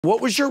What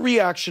was your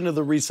reaction to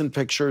the recent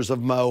pictures of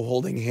Mo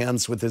holding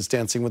hands with his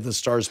Dancing with the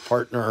Stars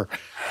partner?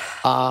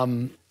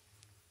 What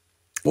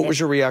was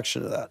your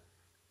reaction to that?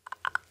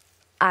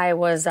 I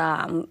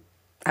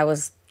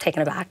was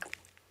taken aback.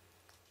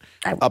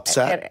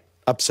 Upset?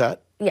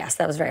 Upset? Yes,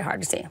 that was very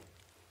hard to see.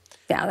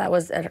 Yeah, that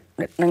was, I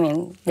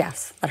mean,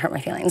 yes, that hurt my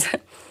feelings.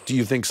 Do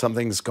you think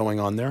something's going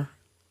on there?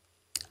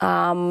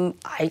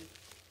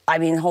 I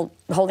mean,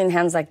 holding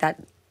hands like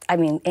that, I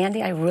mean,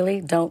 Andy, I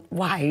really don't,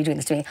 why are you doing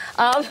this to me?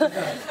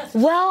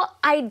 Well,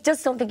 I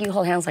just don't think you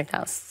hold hands like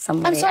that with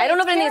somebody. I'm sorry, I don't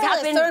know if anything's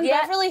happened They're in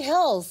yet. Beverly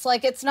Hills.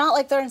 Like, it's not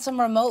like they're in some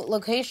remote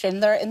location.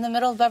 They're in the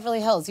middle of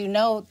Beverly Hills. You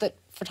know that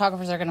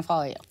photographers are going to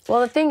follow you. Well,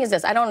 the thing is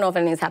this, I don't know if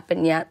anything's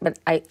happened yet, but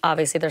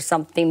obviously there's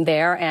something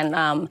there.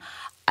 And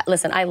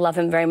listen, I love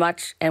him very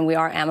much, and we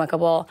are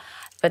amicable,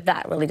 but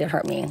that really did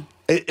hurt me.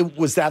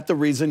 Was that the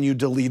reason you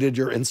deleted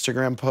your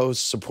Instagram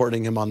post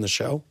supporting him on the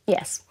show?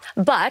 Yes,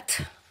 but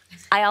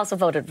I also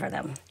voted for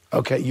them.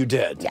 Okay, you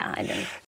did. Yeah, I did.